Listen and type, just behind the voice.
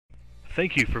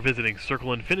Thank you for visiting Circle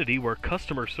Infiniti, where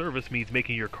customer service means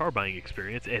making your car buying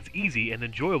experience as easy and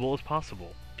enjoyable as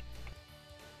possible.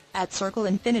 At Circle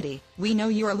Infiniti, we know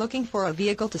you are looking for a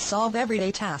vehicle to solve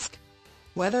everyday tasks.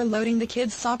 Whether loading the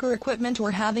kids' soccer equipment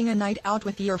or having a night out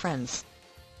with your friends,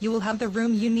 you will have the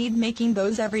room you need, making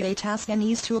those everyday tasks an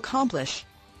ease to accomplish.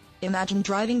 Imagine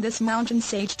driving this Mountain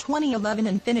Sage 2011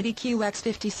 Infiniti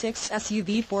QX56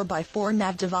 SUV 4x4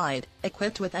 nav divide,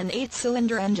 equipped with an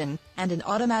 8-cylinder engine and an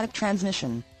automatic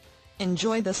transmission.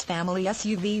 Enjoy this family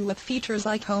SUV with features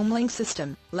like home-link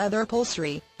system, leather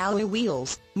upholstery, alloy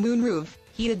wheels, moonroof,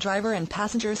 heated driver and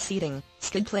passenger seating,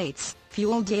 skid plates,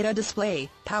 fuel data display,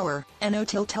 power,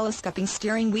 no-tilt telescoping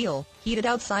steering wheel, heated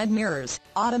outside mirrors,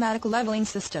 automatic leveling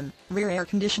system, rear air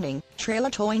conditioning, trailer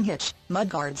towing hitch,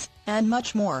 mudguards, and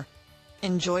much more.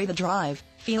 Enjoy the drive,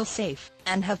 feel safe,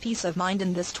 and have peace of mind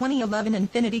in this 2011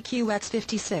 Infiniti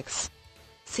QX56.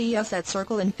 See us at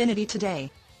Circle Infiniti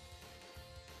today.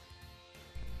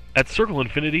 At Circle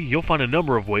Infiniti, you'll find a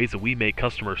number of ways that we make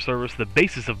customer service the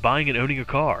basis of buying and owning a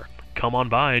car. Come on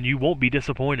by and you won't be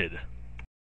disappointed.